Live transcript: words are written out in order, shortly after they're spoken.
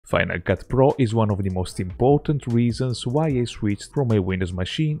Final Cut Pro is one of the most important reasons why I switched from a Windows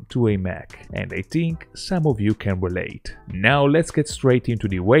machine to a Mac, and I think some of you can relate. Now let's get straight into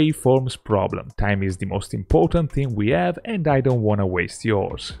the waveforms problem. Time is the most important thing we have, and I don't wanna waste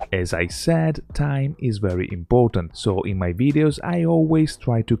yours. As I said, time is very important, so in my videos I always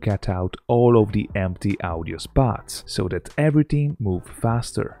try to cut out all of the empty audio spots, so that everything moves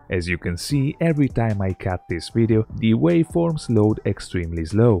faster. As you can see, every time I cut this video, the waveforms load extremely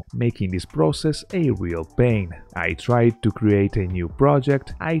slow, making this process a real pain. I tried to create a new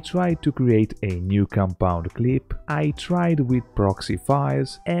project, I tried to create a new compound clip, I tried with proxy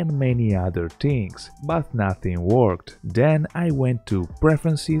files and many other things, but nothing worked. Then I went to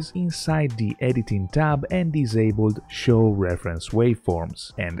Preferences inside the Editing tab and disabled Show Reference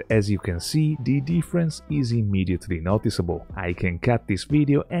Waveforms, and as you can see, the difference is immediately noticeable. I can cut this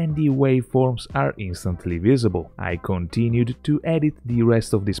video and the waveforms are instantly visible. I continued to edit the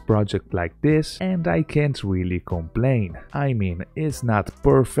rest of this project like this, and I can't really complain. I mean, it's not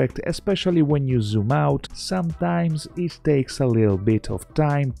perfect, especially when you zoom out. Sometimes it takes a little bit of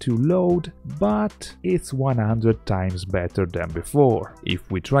time to load, but it's 100 times better than before.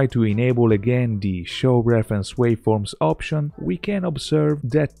 If we try to enable again the Show Reference Waveforms option, we can observe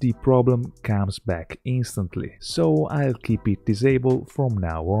that the problem comes back instantly, so I'll keep it disabled from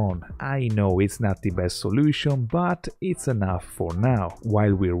now on. I know it's not the best solution, but it's enough for now.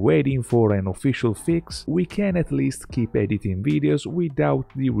 While we're waiting for an official fix, we can at least keep editing videos without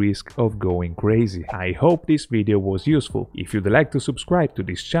the risk of going crazy. I hope this video was useful. If you'd like to subscribe to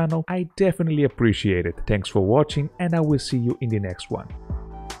this channel, I definitely appreciate it. Thanks for watching, and I will see you in the next one.